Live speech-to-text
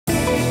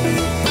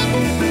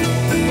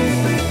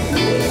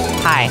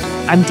Hi,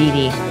 I'm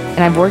DiDi, and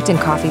I've worked in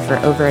coffee for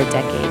over a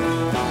decade.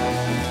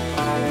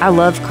 I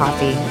love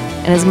coffee,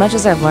 and as much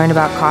as I've learned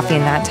about coffee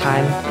in that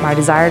time, my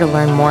desire to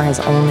learn more has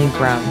only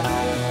grown.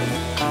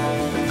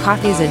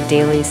 Coffee is a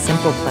daily,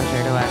 simple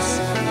pleasure to us,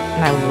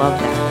 and I love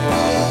that.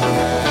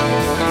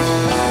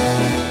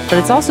 But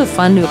it's also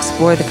fun to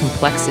explore the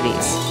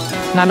complexities,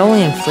 not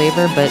only in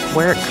flavor, but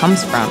where it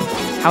comes from,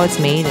 how it's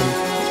made,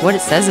 and what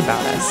it says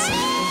about us.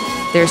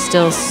 There's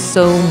still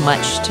so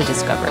much to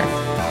discover.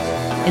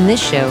 In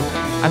this show,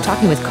 I'm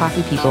talking with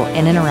coffee people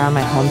in and around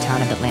my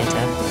hometown of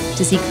Atlanta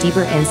to seek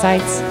deeper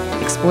insights,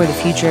 explore the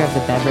future of the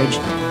beverage,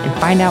 and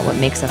find out what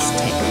makes us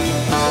tick.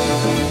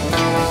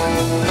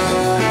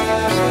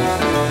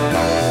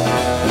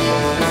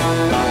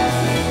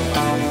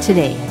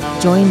 Today,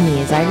 join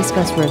me as I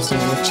discuss roasting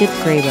with Chip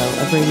Grabo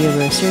of Radio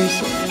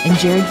Roasters and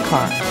Jared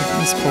Carr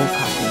of East Pole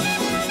Coffee.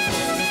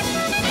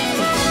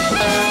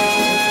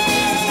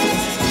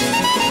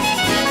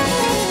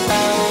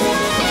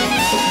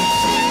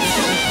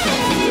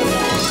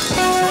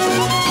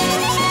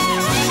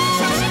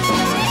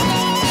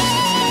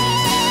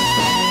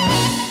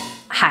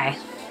 Hi,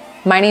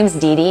 my name's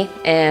DiDi,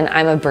 and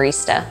I'm a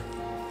barista.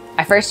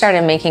 I first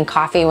started making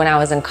coffee when I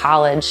was in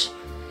college,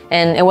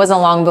 and it wasn't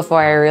long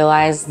before I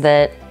realized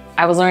that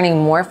I was learning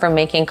more from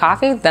making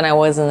coffee than I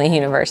was in the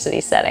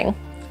university setting.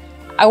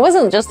 I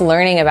wasn't just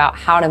learning about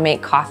how to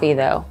make coffee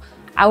though.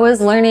 I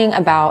was learning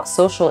about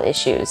social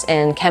issues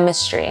and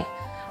chemistry.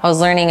 I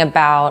was learning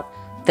about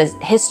the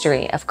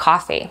history of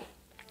coffee.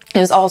 It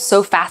was all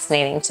so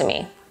fascinating to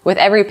me. With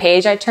every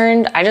page I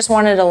turned, I just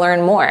wanted to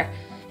learn more.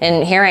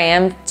 And here I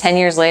am, 10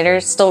 years later,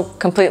 still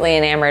completely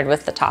enamored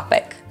with the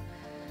topic.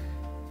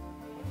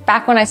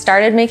 Back when I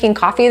started making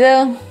coffee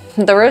though,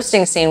 the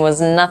roasting scene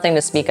was nothing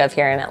to speak of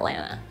here in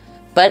Atlanta.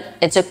 But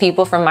it took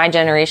people from my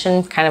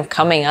generation kind of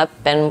coming up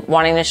and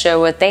wanting to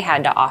show what they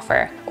had to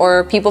offer,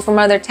 or people from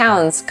other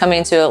towns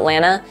coming to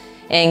Atlanta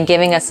and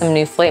giving us some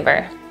new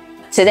flavor.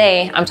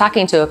 Today, I'm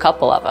talking to a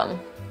couple of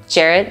them,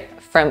 Jared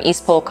from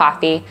East Pole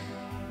Coffee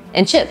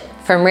and Chip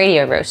from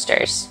Radio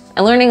Roasters,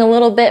 and learning a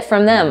little bit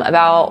from them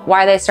about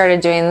why they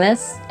started doing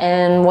this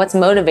and what's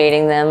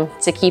motivating them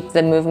to keep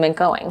the movement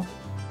going.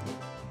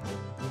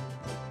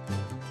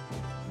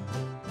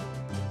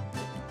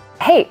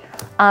 Hey,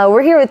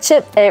 we're here with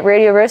Chip at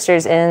Radio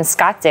Roasters in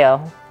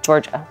Scottsdale,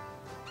 Georgia,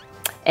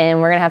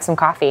 and we're gonna have some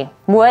coffee.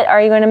 What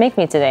are you going to make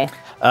me today?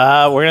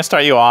 We're gonna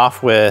start you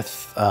off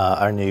with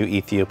our new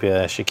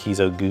Ethiopia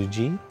Shikizo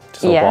Guji,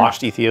 just a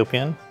washed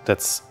Ethiopian.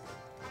 That's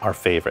our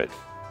favorite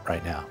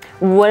right now.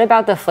 What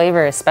about the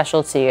flavor is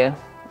special to you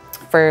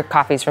for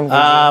coffees from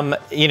Guji?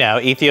 You know,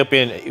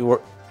 Ethiopian,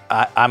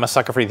 I'm a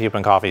sucker for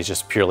Ethiopian coffees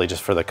just purely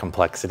for the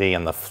complexity,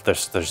 and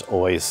there's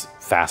always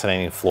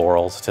fascinating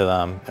florals to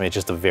them. I mean, it's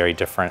just a very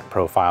different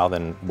profile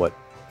than what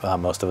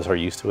most of us are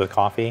used to with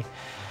coffee.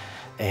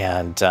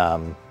 And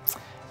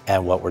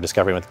what we're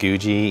discovering with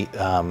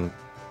Guji,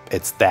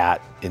 it's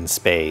that in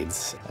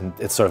spades. And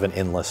it's sort of an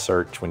endless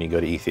search when you go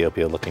to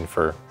Ethiopia looking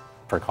for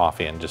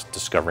coffee and just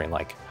discovering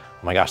like,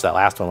 oh my gosh, that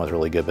last one was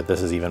really good, but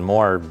this is even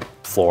more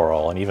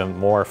floral and even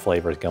more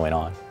flavors going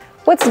on.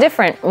 What's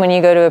different when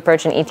you go to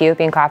approach an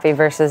Ethiopian coffee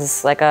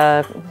versus like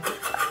a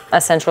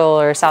Central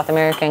or South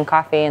American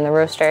coffee in the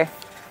roaster?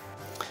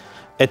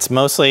 It's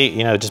mostly,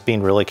 you know, just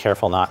being really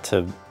careful not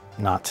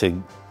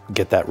to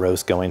get that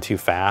roast going too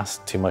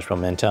fast, too much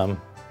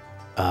momentum,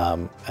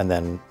 and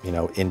then, you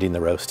know, ending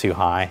the roast too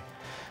high.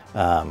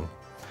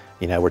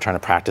 You know, we're trying to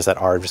practice that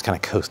art of just kind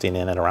of coasting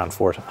in at around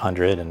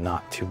 400 and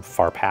not too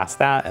far past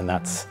that, and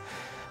it's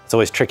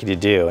always tricky to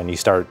do. And you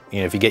start, you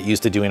know, if you get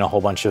used to doing a whole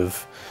bunch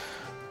of,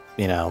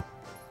 you know,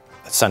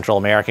 Central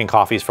American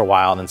coffees for a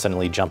while and then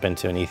suddenly jump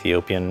into an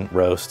Ethiopian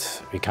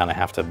roast, you kind of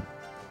have to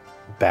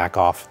back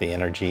off the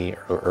energy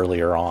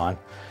earlier on.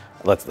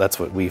 That's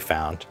what we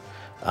found,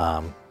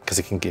 because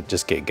it can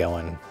just get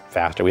going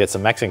faster. We had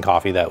some Mexican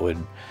coffee that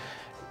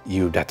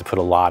you'd have to put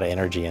a lot of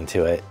energy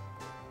into it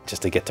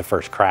just to get to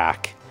first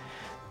crack.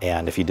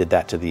 And if you did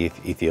that to the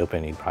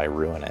Ethiopian, you'd probably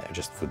ruin it. It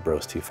just would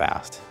roast too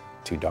fast,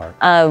 too dark.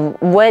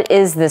 What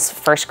is this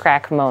first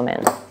crack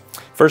moment?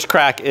 First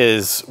crack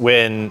is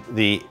when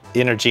the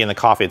energy in the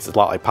coffee, it's a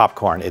lot like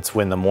popcorn. It's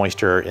when the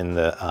moisture in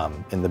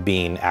the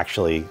bean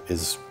actually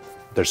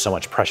there's so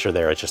much pressure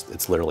there,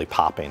 it's literally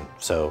popping.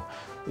 So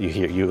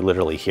you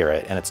literally hear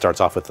it, and it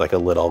starts off with like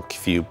a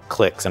few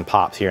clicks and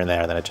pops here and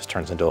there, and then it just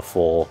turns into a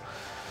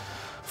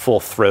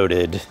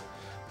full-throated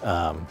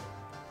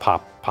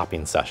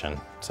popping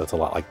session. So it's a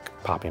lot like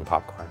popping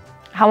popcorn.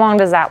 How long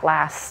does that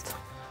last?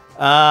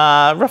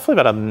 Roughly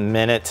about a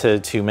minute to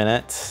 2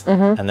 minutes,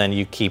 and then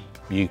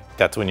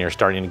that's when you're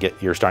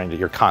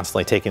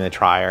constantly taking the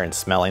trier and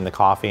smelling the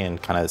coffee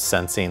and kind of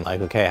sensing like,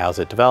 okay, how's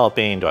it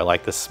developing? Do I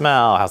like the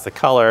smell? How's the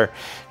color?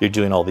 You're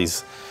doing all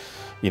these,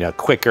 you know,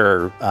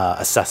 quicker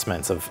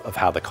assessments of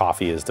how the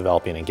coffee is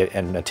developing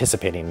and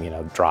anticipating, you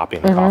know,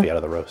 dropping the coffee out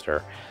of the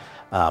roaster.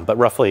 But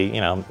roughly, you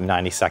know,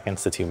 90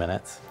 seconds to 2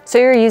 minutes. So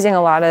you're using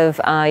a lot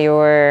of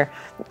your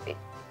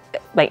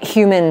like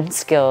human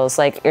skills,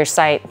 like your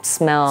sight,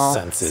 smell,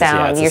 senses,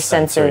 sound, your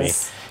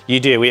senses. You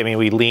do. I mean,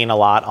 we lean a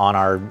lot on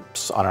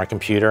our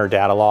computer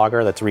data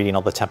logger that's reading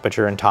all the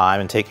temperature and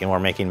time, and we're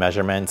making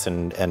measurements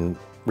and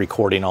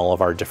recording all of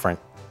our different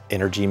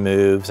energy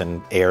moves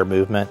and air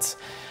movements.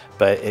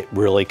 But it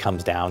really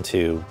comes down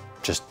to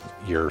just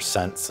your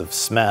sense of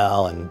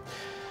smell and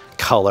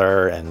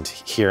color and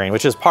hearing,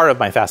 which is part of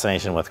my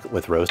fascination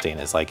with roasting.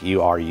 Is like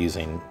you are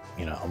using,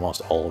 you know,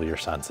 almost all of your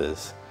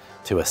senses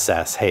to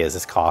assess, hey, is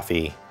this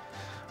coffee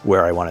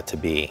where I want it to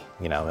be?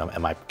 You know,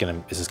 am I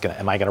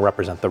gonna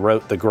represent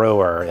the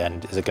grower,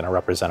 and is it gonna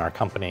represent our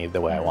company the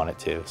way I want it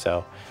to?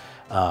 So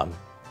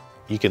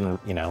you can,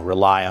 you know,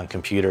 rely on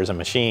computers and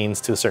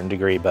machines to a certain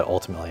degree, but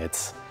ultimately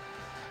it's,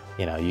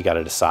 you know, you got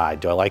to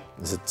decide,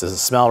 does it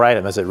smell right?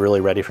 And is it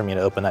really ready for me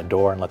to open that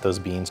door and let those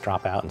beans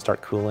drop out and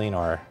start cooling,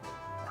 or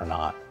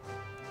not?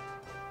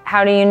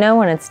 How do you know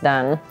when it's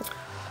done?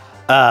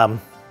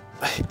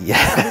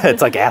 Yeah,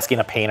 it's like asking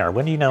a painter,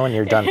 when do you know when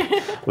you're done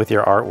with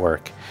your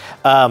artwork?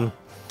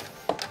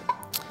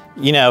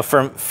 You know,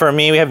 for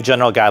me, we have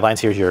general guidelines.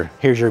 Here's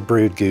your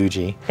brewed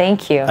Guji.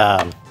 Thank you.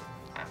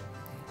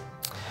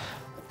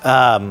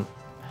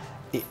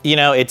 You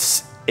know,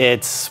 it's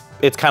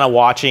kind of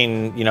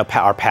watching, you know,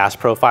 our past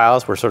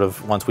profiles. We're sort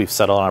of, once we've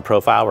settled on a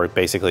profile, we're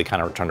basically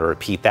kind of trying to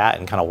repeat that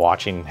and kind of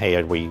watching, hey,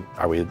 are we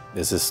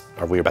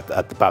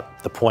at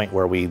about the point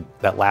where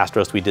that last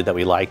roast we did that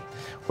we liked,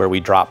 where we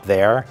dropped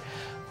there?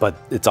 But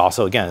it's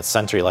also, again, it's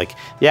sensory. Like,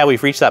 yeah,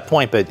 we've reached that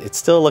point, but it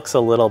still looks a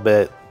little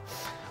bit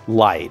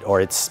light, or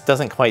it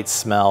doesn't quite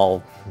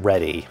smell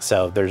ready.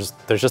 So there's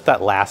just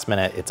that last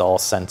minute, it's all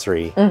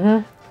sensory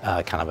kind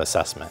of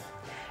assessment.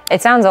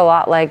 It sounds a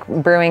lot like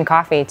brewing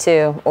coffee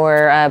too,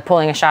 or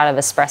pulling a shot of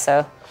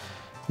espresso.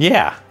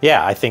 Yeah,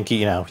 I think,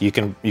 you know, you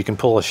can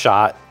pull a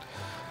shot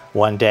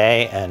one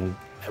day and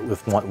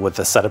with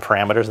a set of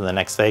parameters, and the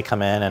next day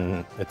come in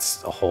and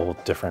it's a whole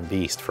different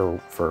beast for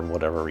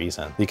whatever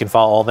reason. You can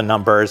follow all the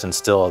numbers and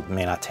still it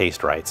may not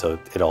taste right. So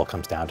it all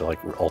comes down to, like,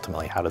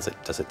 ultimately, how does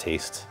it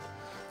taste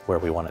where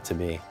we want it to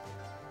be?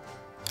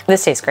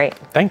 This tastes great.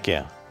 Thank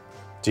you.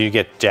 Do you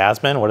get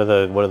jasmine? What are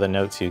the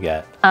notes you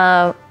get?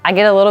 I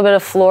get a little bit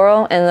of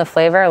floral in the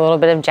flavor, a little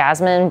bit of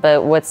jasmine,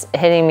 but what's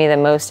hitting me the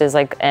most is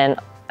like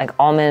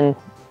almond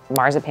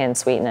marzipan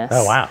sweetness.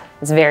 Oh, wow.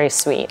 It's very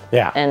sweet.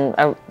 Yeah.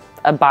 And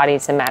a body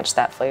to match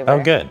that flavor.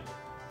 Oh, good.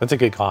 That's a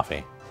good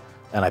coffee.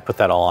 And I put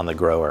that all on the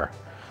grower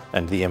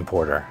and the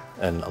importer,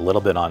 and a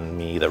little bit on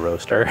me, the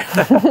roaster.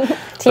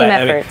 Team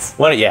efforts.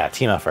 I mean, yeah,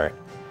 team effort.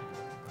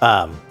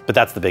 But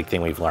that's the big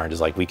thing we've learned,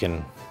 is like we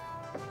can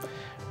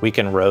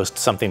roast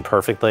something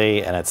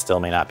perfectly and it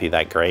still may not be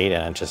that great,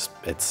 and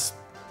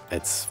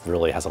it's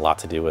really has a lot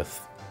to do with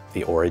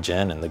the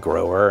origin and the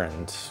grower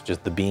and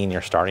just the bean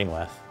you're starting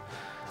with.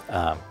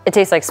 It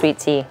tastes like sweet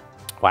tea.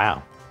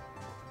 Wow.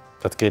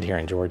 That's good here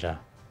in Georgia.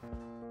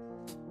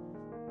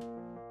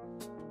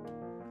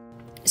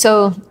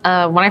 So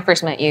when I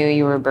first met you,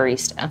 you were a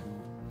barista.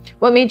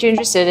 What made you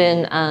interested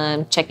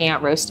in checking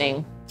out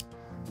roasting?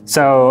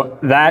 So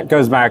that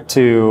goes back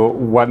to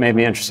what made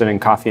me interested in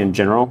coffee in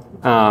general.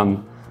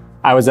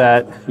 I was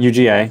at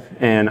UGA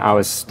and I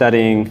was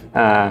studying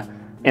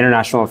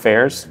international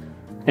affairs.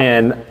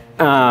 And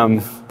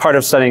part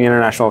of studying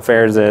international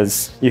affairs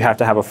is you have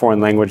to have a foreign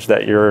language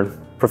that you're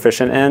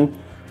proficient in.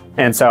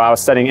 And so I was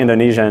studying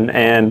Indonesian,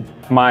 and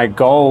my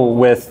goal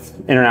with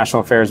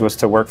international affairs was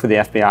to work for the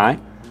FBI.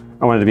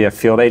 I wanted to be a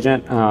field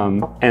agent.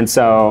 And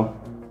so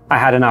I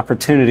had an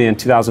opportunity in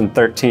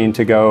 2013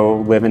 to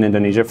go live in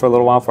Indonesia for a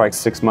little while, for like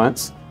 6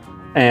 months.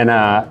 And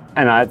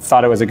I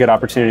thought it was a good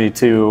opportunity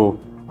to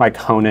like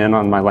hone in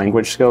on my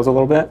language skills a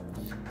little bit.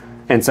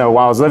 And so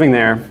while I was living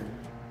there,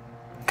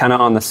 kind of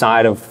on the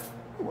side of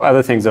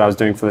other things that I was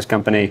doing for this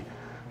company,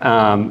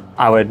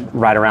 I would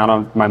ride around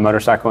on my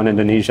motorcycle in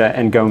Indonesia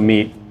and go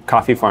meet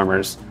coffee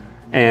farmers.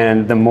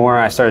 And the more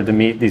I started to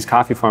meet these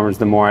coffee farmers,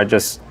 the more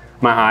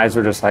my eyes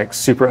were just like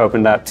super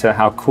opened up to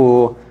how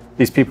cool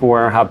these people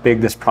were, how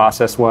big this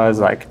process was.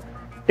 Like,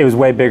 it was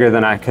way bigger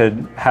than I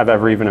could have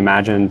ever even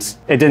imagined.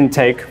 It didn't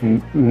take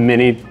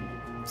many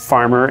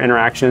farmer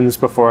interactions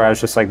before I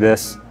was just like,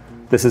 this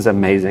is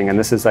amazing, and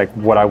this is like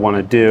what I want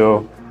to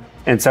do.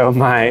 And so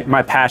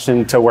my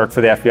passion to work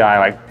for the FBI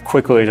like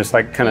quickly just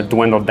like kind of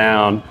dwindled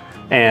down,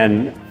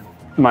 and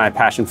my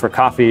passion for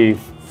coffee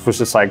was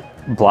just like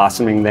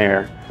blossoming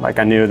there. Like,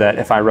 I knew that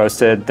if I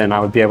roasted, then I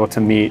would be able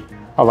to meet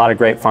a lot of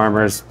great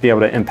farmers, be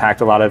able to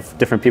impact a lot of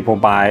different people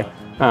by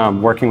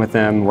working with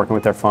them, working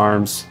with their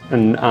farms.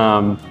 And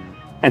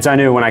so I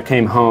knew when I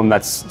came home,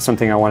 that's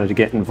something I wanted to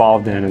get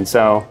involved in. And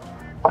so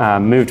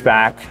moved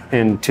back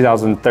in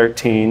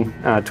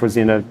 2013, towards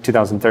the end of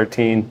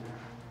 2013,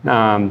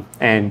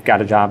 and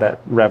got a job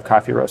at Rev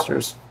Coffee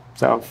Roasters.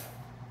 So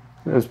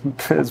it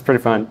was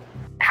pretty fun.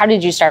 How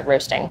did you start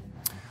roasting?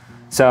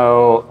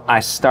 So I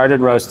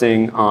started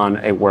roasting on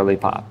a Whirly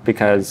Pop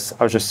because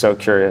I was just so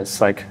curious,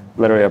 like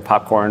literally a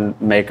popcorn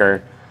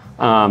maker.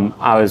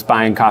 I was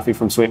buying coffee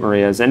from Sweet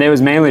Maria's, and it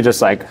was mainly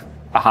just like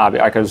a hobby.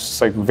 Like, I was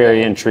just like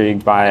very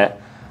intrigued by it.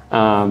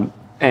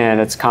 And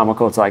it's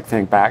comical to like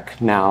think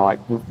back now, like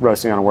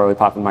roasting on a Whirly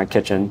Pop in my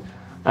kitchen.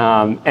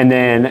 And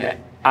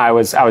then I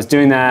was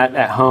doing that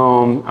at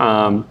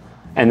home,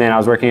 and then I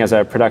was working as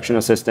a production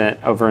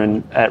assistant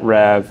over at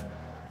Rev.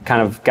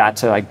 Kind of got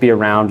to like be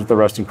around the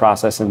roasting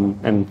process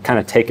and kind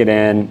of take it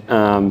in,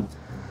 and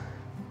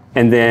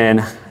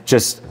then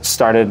just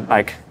started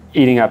like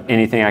eating up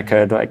anything I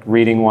could, like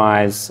reading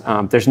wise.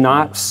 There's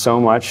not so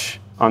much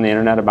on the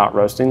internet about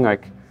roasting.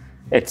 Like,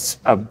 it's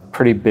a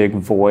pretty big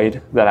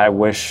void that I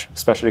wish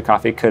specialty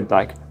coffee could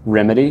like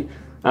remedy.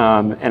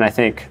 And I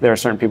think there are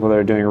certain people that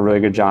are doing a really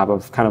good job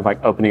of kind of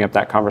like opening up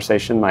that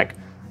conversation. Like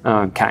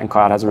Cat and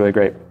Cloud has a really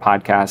great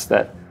podcast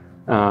that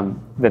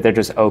they're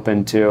just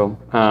open to.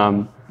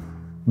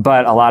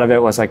 But a lot of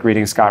it was like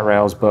reading Scott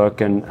Rail's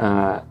book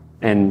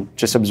and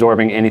just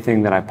absorbing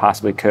anything that I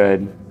possibly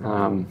could,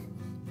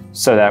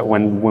 so that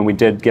when we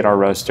did get our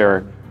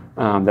roaster,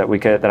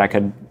 that I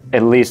could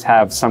at least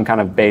have some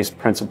kind of base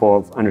principle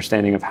of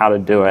understanding of how to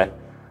do it,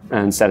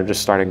 instead of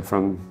just starting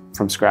from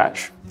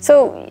scratch.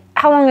 So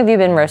how long have you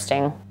been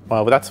roasting?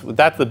 Well, that's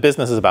the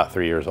business is about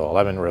 3 years old.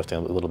 I've been roasting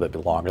a little bit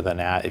longer than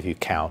that if you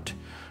count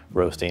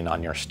roasting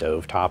on your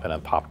stove top in a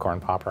popcorn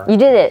popper. You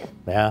did it.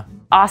 Yeah.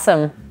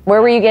 Awesome.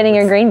 Where were you getting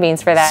your green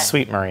beans for that?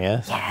 Sweet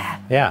Maria's. Yeah.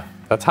 Yeah,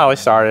 that's how I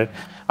started.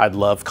 I'd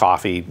loved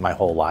coffee my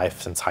whole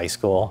life since high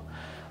school.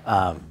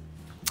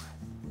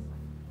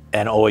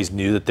 And always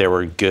knew that they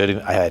were good.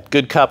 I had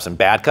good cups and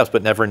bad cups,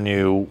 but never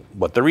knew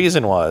what the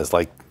reason was.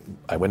 Like,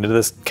 I went into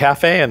this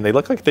cafe and they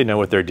look like they know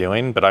what they're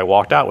doing, but I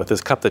walked out with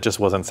this cup that just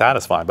wasn't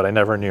satisfying, but I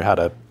never knew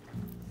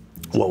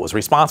what was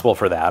responsible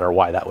for that or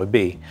why that would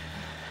be.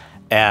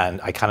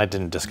 And I kind of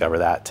didn't discover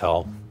that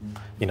till,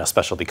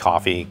 specialty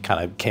coffee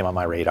kind of came on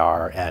my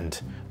radar, and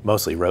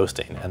mostly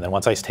roasting. And then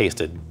once I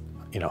tasted,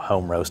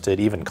 home roasted,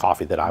 even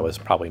coffee that I was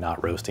probably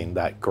not roasting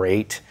that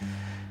great,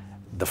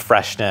 the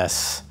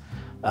freshness,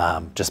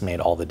 just made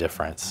all the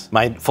difference.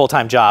 My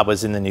full-time job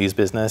was in the news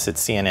business at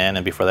CNN,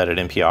 and before that at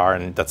NPR,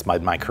 and that's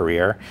my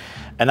career.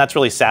 And that's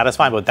really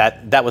satisfying, but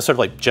that was sort of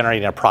like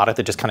generating a product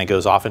that just kind of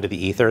goes off into the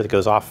ether, that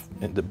goes off,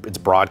 it's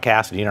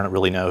broadcast, and you don't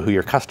really know who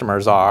your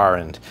customers are.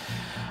 And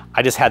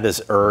I just had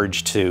this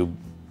urge to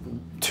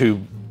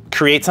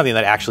create something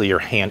that actually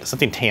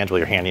something tangible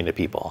you're handing to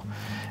people.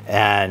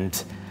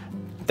 And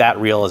that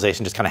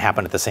realization just kind of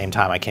happened at the same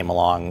time I came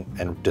along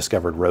and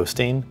discovered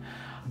roasting.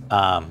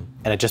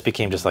 And it just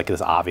became just like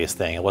this obvious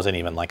thing. It wasn't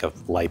even like a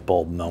light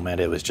bulb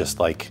moment. It was just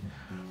like,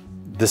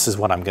 this is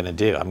what I'm gonna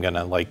do. I'm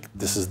gonna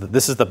this is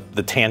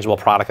the tangible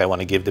product I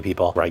want to give to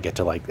people, where I get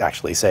to like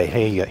actually say,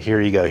 hey,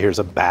 here you go. Here's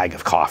a bag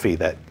of coffee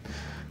that,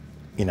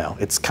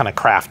 it's kind of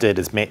crafted,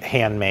 it's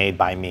handmade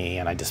by me,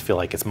 and I just feel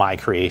like it's my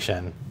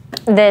creation.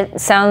 That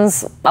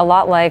sounds a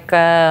lot like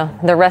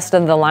the rest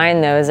of the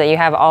line, though, is that you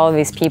have all of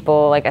these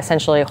people like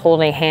essentially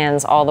holding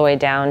hands all the way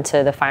down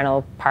to the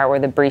final part where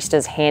the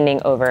barista's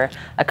handing over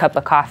a cup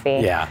of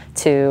coffee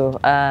to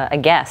a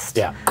guest.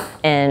 Yeah.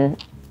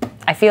 And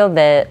I feel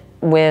that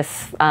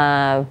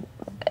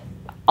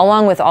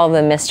along with all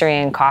the mystery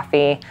in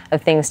coffee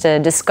of things to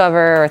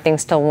discover or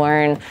things to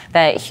learn,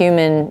 that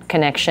human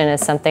connection is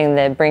something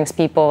that brings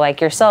people like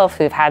yourself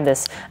who've had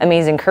this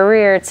amazing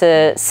career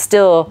to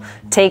still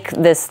take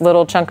this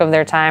little chunk of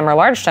their time or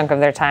large chunk of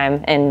their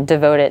time and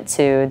devote it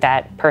to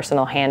that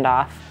personal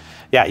handoff.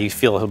 Yeah, you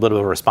feel a little bit of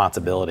a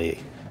responsibility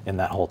in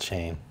that whole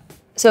chain.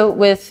 So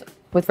with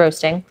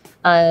roasting,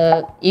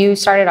 you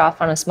started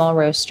off on a small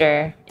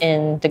roaster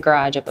in the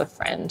garage of a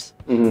friend.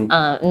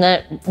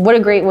 Mm-hmm. What a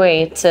great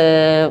way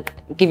to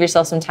give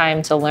yourself some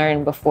time to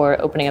learn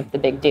before opening up the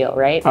big deal,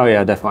 right? Oh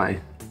yeah, definitely.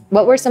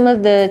 What were some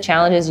of the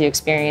challenges you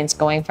experienced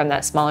going from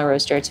that smaller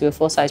roaster to a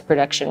full-size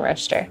production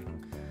roaster?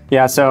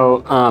 Yeah,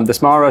 so the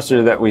smaller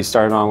roaster that we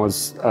started on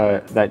was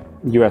that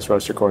US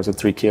roaster core, is a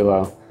 3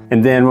 kilo.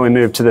 And then when we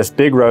moved to this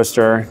big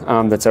roaster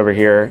that's over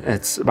here,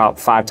 it's about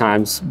 5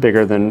 times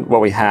bigger than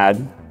what we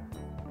had.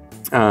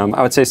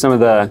 I would say some of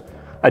the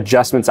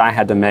adjustments I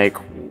had to make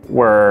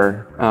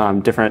were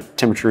different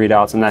temperature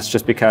readouts, and that's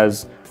just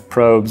because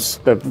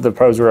the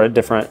probes were at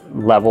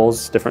different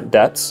levels, different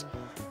depths,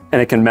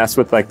 and it can mess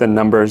with like the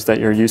numbers that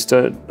you're used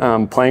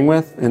to playing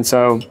with. And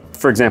so,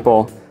 for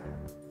example,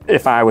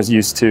 if I was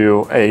used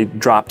to a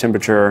drop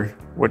temperature,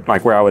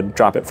 like where I would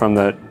drop it from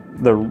the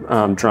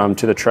drum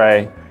to the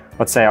tray,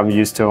 let's say I'm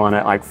used to one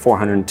at like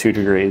 402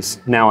 degrees.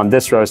 Now on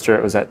this roaster,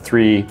 it was at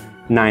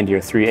 390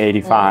 or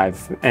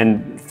 385.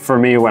 And for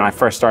me, when I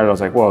first started, I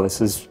was like, whoa, this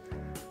is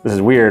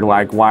weird.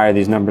 Like, why are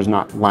these numbers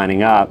not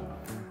lining up?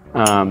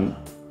 And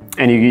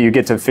you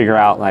get to figure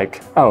out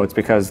like, oh, it's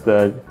because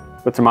the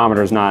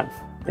thermometer is not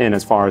in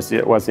as far as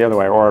it was the other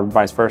way, or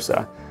vice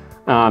versa.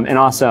 And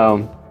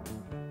also,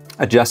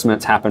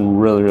 adjustments happen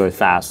really, really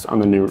fast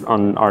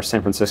on our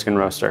San Franciscan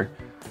roaster.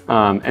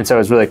 And so it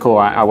was really cool.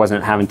 I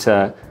wasn't having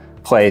to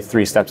play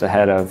 3 steps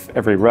ahead of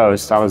every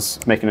roast. I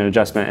was making an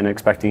adjustment and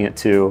expecting it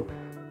to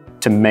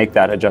make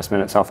that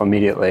adjustment itself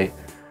immediately.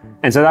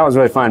 And so that was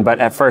really fun. But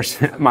at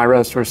first, my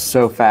roasts were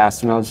so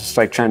fast, and I was just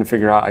like trying to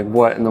figure out like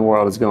what in the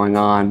world is going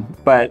on.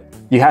 But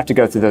you have to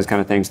go through those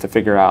kind of things to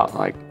figure out,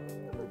 like,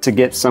 to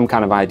get some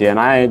kind of idea. And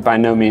I by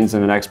no means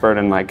am an expert,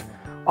 and like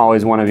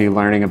always want to be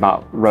learning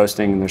about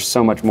roasting. And there's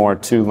so much more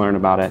to learn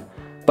about it.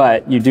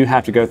 But you do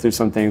have to go through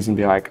some things and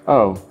be like,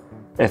 oh,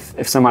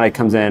 if somebody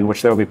comes in,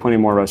 which there will be plenty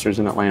more roasters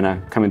in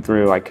Atlanta coming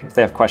through, like if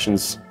they have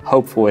questions,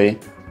 hopefully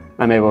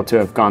I'm able to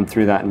have gone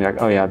through that and be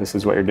like, oh yeah, this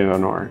is what you're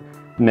doing, or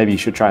maybe you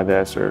should try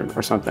this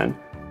or something.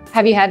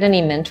 Have you had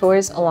any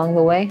mentors along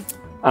the way?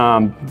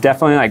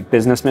 Definitely like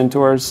business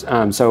mentors.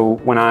 So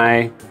when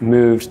I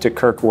moved to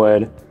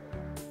Kirkwood,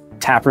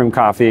 taproom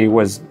coffee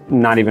was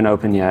not even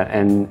open yet.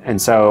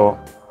 And so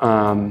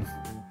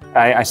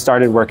I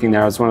started working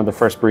there. I was one of the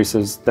first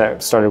baristas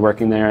that started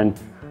working there,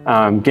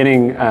 and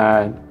getting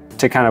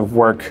to kind of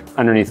work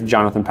underneath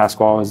Jonathan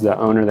Pasquale as the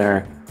owner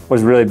there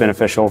was really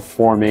beneficial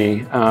for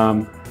me,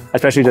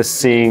 especially just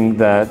seeing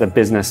the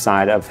business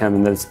side of him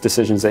and the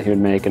decisions that he would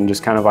make, and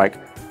just kind of like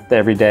the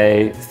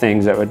everyday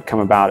things that would come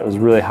about. It was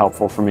really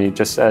helpful for me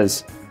just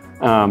as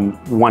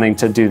wanting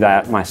to do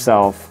that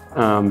myself.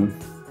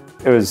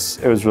 It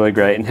was really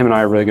great, and him and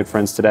I are really good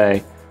friends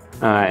today,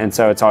 and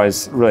so it's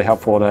always really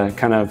helpful to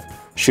kind of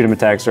shoot him a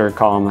text or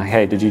call him like,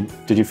 hey, did you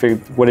figure,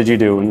 what did you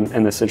do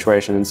in this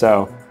situation? And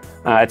so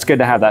it's good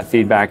to have that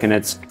feedback, and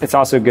it's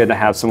also good to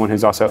have someone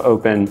who's also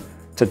open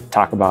to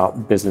talk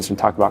about business and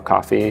talk about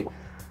coffee.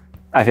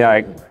 I feel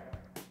like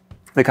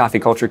the coffee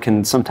culture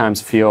can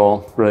sometimes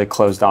feel really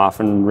closed off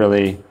and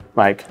really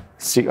like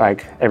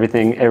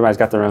everybody's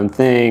got their own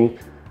thing,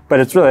 but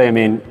it's really, I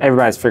mean,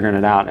 everybody's figuring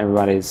it out.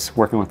 Everybody's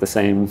working with the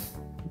same,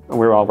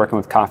 we're all working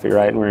with coffee,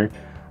 right?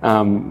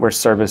 And we're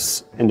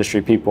service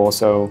industry people,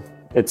 so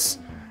it's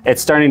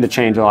starting to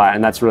change a lot,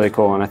 and that's really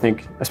cool. And I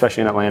think,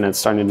 especially in Atlanta, it's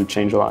starting to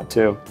change a lot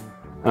too.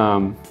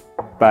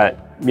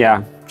 But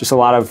yeah, just a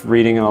lot of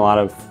reading and a lot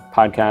of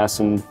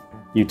podcasts and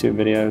YouTube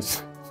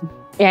videos.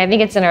 Yeah, I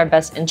think it's in our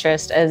best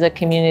interest as a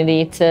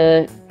community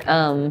to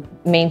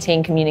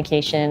maintain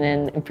communication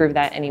and improve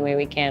that any way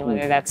we can,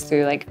 whether that's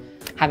through like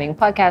having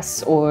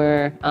podcasts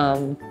or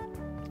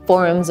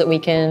forums that we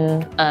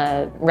can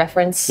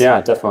reference.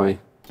 Yeah, definitely.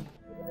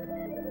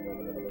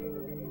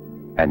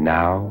 And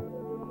now,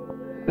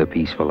 the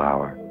peaceful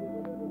hour.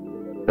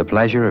 The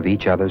pleasure of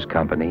each other's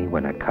company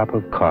when a cup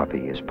of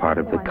coffee is part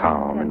of the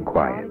calm and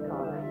quiet.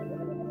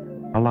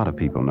 A lot of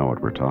people know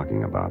what we're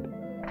talking about,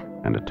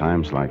 and at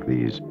times like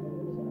these,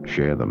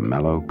 share the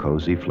mellow,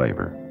 cozy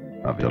flavor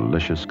of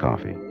delicious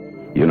coffee.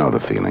 You know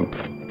the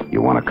feeling.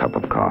 You want a cup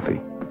of coffee.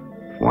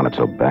 You want it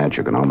so bad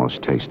you can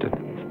almost taste it.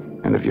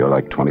 And if you're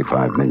like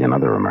 25 million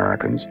other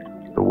Americans,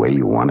 the way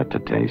you want it to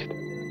taste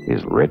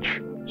is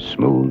rich,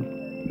 smooth,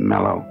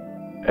 mellow.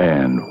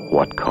 And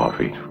what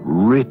coffee?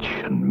 Rich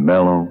and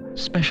mellow.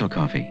 Special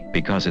coffee,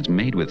 because it's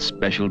made with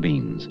special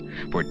beans,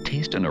 for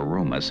taste and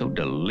aroma so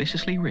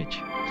deliciously rich.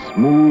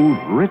 Smooth,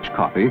 rich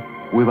coffee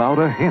without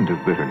a hint of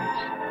bitterness.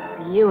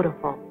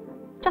 Beautiful.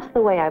 Just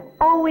the way I've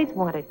always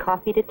wanted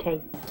coffee to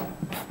taste.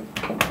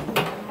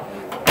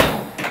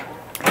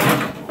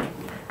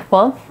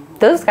 Well,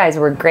 those guys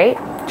were great.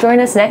 Join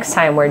us next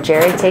time where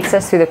Jerry takes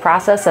us through the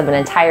process of an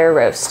entire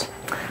roast.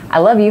 I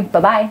love you.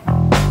 Bye-bye.